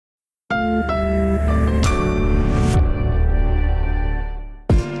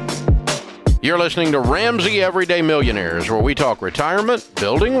You're listening to Ramsey Everyday Millionaires, where we talk retirement,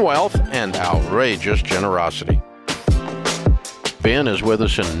 building wealth, and outrageous generosity. Ben is with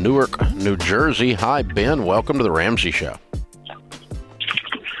us in Newark, New Jersey. Hi, Ben. Welcome to the Ramsey Show.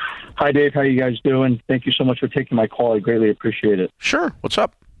 Hi, Dave. How are you guys doing? Thank you so much for taking my call. I greatly appreciate it. Sure. What's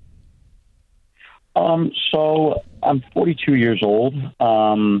up? So I'm 42 years old.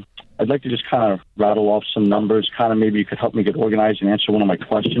 I'd like to just kind of rattle off some numbers. Kind of maybe you could help me get organized and answer one of my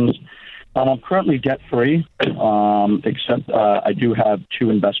questions. I'm currently debt-free, except I do have two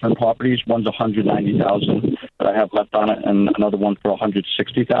investment properties. One's $190,000 that I have left on it, and another one for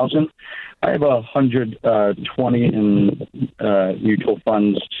 $160,000. I have $120 in mutual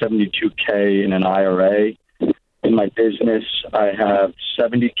funds, $72K in an IRA. In my business, I have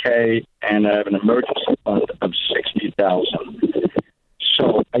 $70K, and I have an emergency fund of $60,000.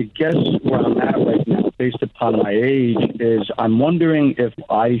 So I guess where I'm at right now, based upon my age, is I'm wondering if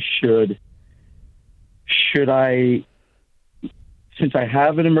I should I, since I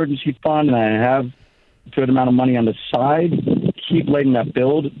have an emergency fund and I have a good amount of money on the side, keep letting that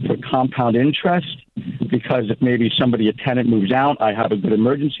build for compound interest, because if maybe a tenant moves out, I have a good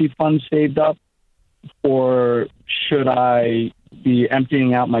emergency fund saved up, or should I be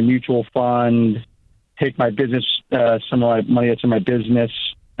emptying out my mutual fund, take my business, some of my money that's in my business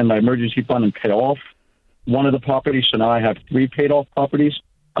and my emergency fund, and pay off one of the properties? So now I have 3 paid off properties.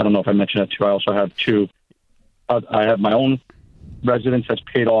 I don't know if I mentioned that too. I also have 2. I have my own residence that's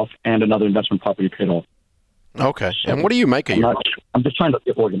paid off and another investment property paid off. Okay. So and what do you make a year? I'm just trying to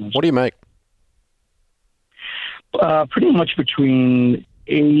get organized. What do you make? Pretty much between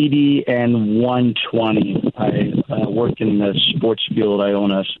 80 and 120. I work in the sports field. I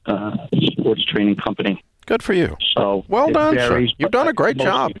own a sports training company. Good for you. So well done, sir. You've done a great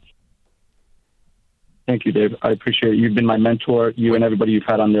job. Thank you, Dave. I appreciate it. You've been my mentor. You and everybody you've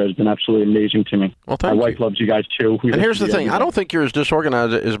had on there has been absolutely amazing to me. Well, thank you. My wife loves you guys, too. And here's the thing. I don't think you're as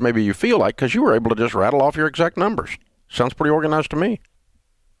disorganized as maybe you feel like, because you were able to just rattle off your exact numbers. Sounds pretty organized to me.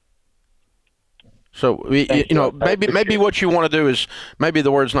 So, maybe what you want to do is, maybe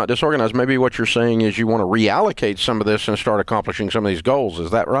the word's not disorganized. Maybe what you're saying is you want to reallocate some of this and start accomplishing some of these goals. Is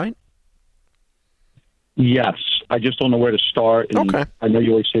that right? Yes. I just don't know where to start. And okay. I know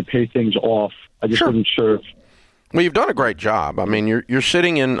you always say pay things off. I just wasn't sure. Well, you've done a great job. I mean, you're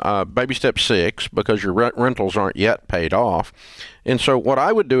sitting in baby step 6 because your rentals aren't yet paid off. And so what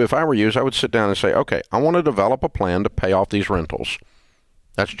I would do if I were you is I would sit down and say, okay, I want to develop a plan to pay off these rentals.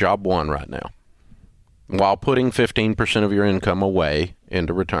 That's job 1 right now, while putting 15% of your income away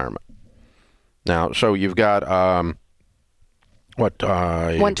into retirement. Now, so you've got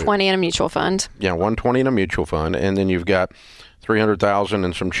 120 in a mutual fund. Yeah, 120 in a mutual fund, and then you've got $300,000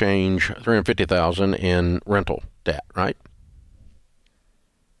 and some change, $350,000 in rental debt, right?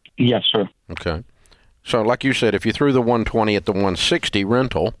 Yes, sir. Okay. So, like you said, if you threw the 120 at the 160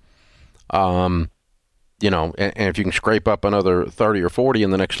 rental, and if you can scrape up another 30 or 40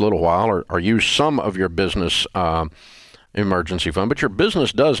 in the next little while, or use some of your business emergency fund, but your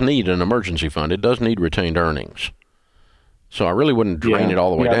business does need an emergency fund. It does need retained earnings. So I really wouldn't drain it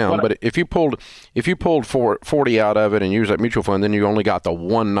all the way down. But if you pulled 40 out of it and use that mutual fund, then you only got the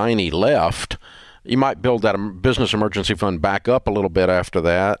 190 left. You might build that business emergency fund back up a little bit after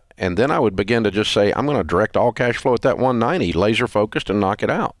that, and then I would begin to just say, I'm going to direct all cash flow at that 190, laser focused, and knock it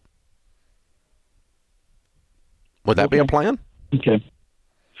out. Would that be a plan? Okay.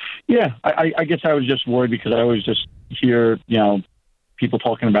 Yeah, I guess I was just worried because I always just hear, people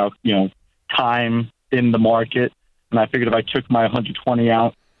talking about, time in the market. And I figured if I took my 120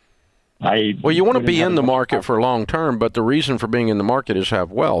 out, well, you want to be in the market for long term, but the reason for being in the market is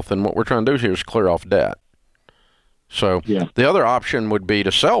have wealth. And what we're trying to do here is clear off debt. So the other option would be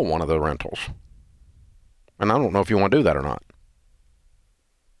to sell one of the rentals. And I don't know if you want to do that or not.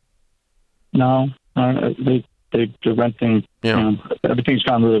 No, they're renting. Yeah. Everything's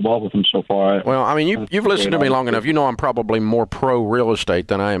gone really well with them so far. Well, I mean, you've listened to me long enough. You know I'm probably more pro real estate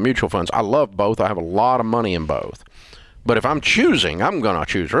than I am mutual funds. I love both. I have a lot of money in both. But if I'm choosing, I'm going to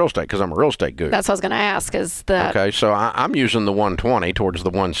choose real estate because I'm a real estate guru. That's what I was going to ask. Okay, so I'm using the 120 towards the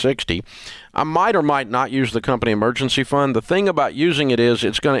 160. I might or might not use the company emergency fund. The thing about using it is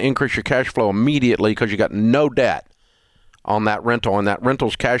it's going to increase your cash flow immediately because you got no debt on that rental, and that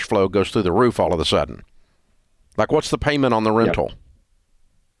rental's cash flow goes through the roof all of a sudden. Like, what's the payment on the rental?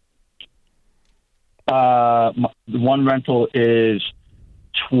 One rental is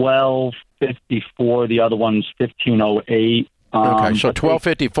 $1,254. The other one's $1,508. Okay, so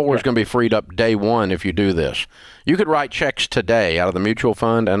 $1,254 is going to be freed up day one if you do this. You could write checks today out of the mutual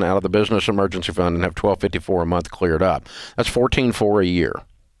fund and out of the business emergency fund and have $1,254 a month cleared up. That's $14,400 a year.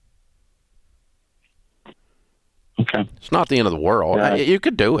 Okay. It's not the end of the world. Yeah. You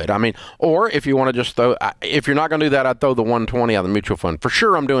could do it. I mean, or if you want to just throw, if you're not going to do that, I'd throw the 120 out of the mutual fund. For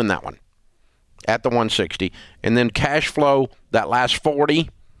sure, I'm doing that one at the 160. And then cash flow, that last 40.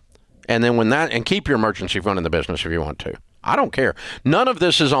 And then and keep your emergency fund in the business if you want to. I don't care. None of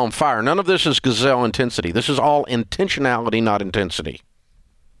this is on fire. None of this is gazelle intensity. This is all intentionality, not intensity.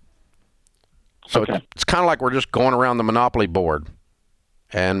 So Okay. it's kind of like we're just going around the Monopoly board.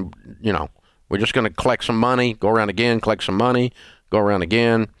 And, we're just going to collect some money, go around again, collect some money, go around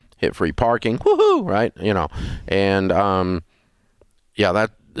again, hit free parking. Woohoo, right? And,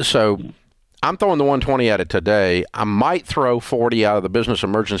 so I'm throwing the 120 at it today. I might throw 40 out of the business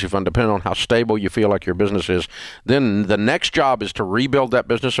emergency fund, depending on how stable you feel like your business is. Then the next job is to rebuild that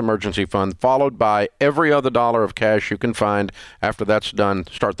business emergency fund, followed by every other dollar of cash you can find. After that's done,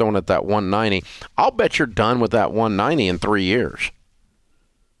 start throwing at that 190. I'll bet you're done with that 190 in 3 years.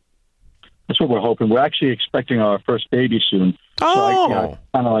 That's what we're hoping. We're actually expecting our first baby soon. Oh. So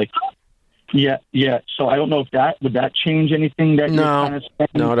kind of like, yeah. So I don't know if would that change anything that you're kind of spending?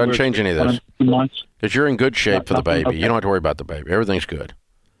 No, it doesn't change any of this. 2 months? Because you're in good shape for the baby. Okay. You don't have to worry about the baby. Everything's good.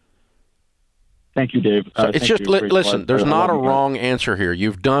 Thank you, Dave. So it's just, listen, there's not a wrong answer here.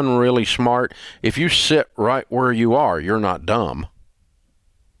 You've done really smart. If you sit right where you are, you're not dumb.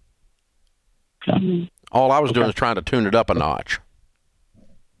 Okay. All I was doing is trying to tune it up a notch.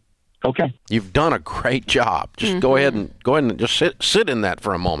 Okay. You've done a great job. Just go ahead and just sit in that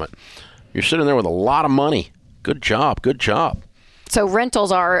for a moment. You're sitting there with a lot of money. Good job. Good job. So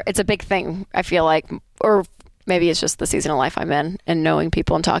rentals it's a big thing, I feel like, or maybe it's just the season of life I'm in and knowing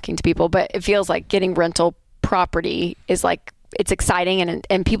people and talking to people, but it feels like getting rental property is like, it's exciting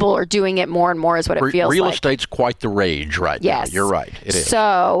and people are doing it more and more is what it feels like. Real estate's quite the rage right now. You're right. It is.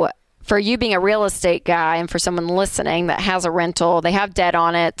 So for you being a real estate guy and for someone listening that has a rental, they have debt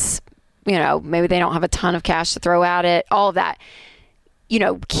on it, maybe they don't have a ton of cash to throw at it, all of that.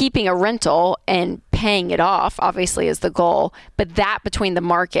 Keeping a rental and paying it off obviously is the goal, but that between the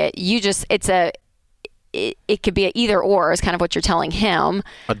market, it could be an either or is kind of what you're telling him.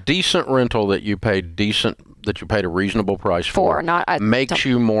 A decent rental that you paid a reasonable price for makes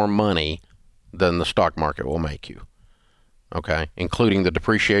you more money than the stock market will make you. Okay, including the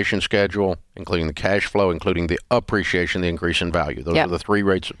depreciation schedule, including the cash flow, including the appreciation, the increase in value. Those are the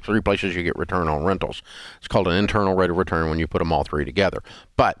three places you get return on rentals. It's called an internal rate of return when you put them all three together.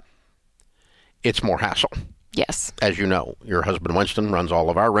 But it's more hassle. Yes. As you know, your husband Winston runs all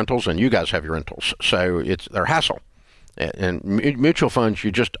of our rentals, and you guys have your rentals. So they're hassle. And mutual funds,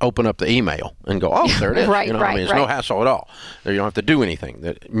 you just open up the email and go, oh, there it is. It's no hassle at all. You don't have to do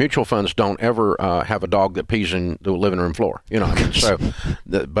anything. Mutual funds don't ever have a dog that pees in the living room floor.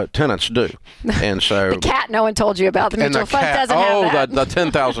 But tenants do. And so the cat no one told you about. The mutual fund doesn't have that. The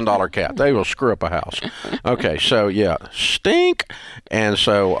 $10,000 cat. They will screw up a house. Okay, so stink. And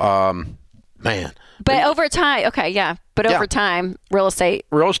so, man. But over time, over time, real estate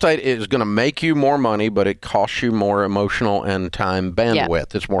is going to make you more money, but it costs you more emotional and time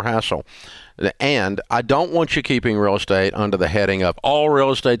bandwidth. Yeah. It's more hassle. And I don't want you keeping real estate under the heading of all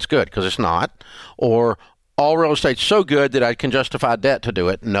real estate's good, because it's not, or all real estate's so good that I can justify debt to do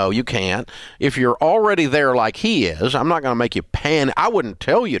it. No, you can't. If you're already there like he is, I'm not going to make you panic. I wouldn't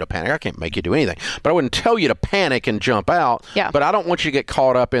tell you to panic. I can't make you do anything. But I wouldn't tell you to panic and jump out. Yeah. But I don't want you to get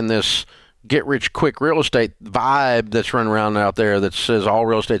caught up in this get-rich-quick real estate vibe that's running around out there that says all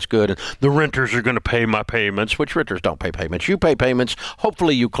real estate's good and the renters are going to pay my payments, which renters don't pay payments. You pay payments.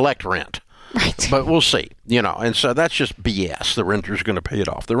 Hopefully you collect rent. Right. But we'll see, and so that's just BS. The renter's going to pay it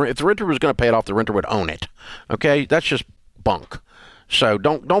off. If the renter was going to pay it off, the renter would own it. Okay? That's just bunk. So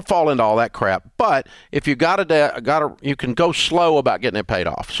don't fall into all that crap. But if you you can go slow about getting it paid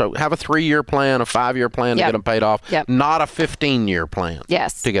off. So have a 3-year plan, a 5-year plan to get them paid off, not a 15-year plan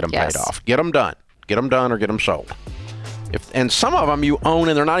to get them paid off. Get them done. Get them done or get them sold. And some of them you own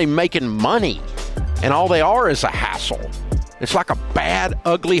and they're not even making money. And all they are is a hassle. It's like a bad,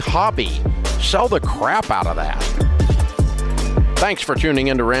 ugly hobby. Sell the crap out of that. Thanks for tuning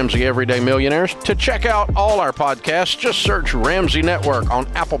in to Ramsey Everyday Millionaires. To check out all our podcasts, just search Ramsey Network on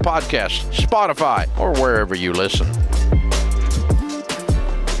Apple Podcasts, Spotify, or wherever you listen.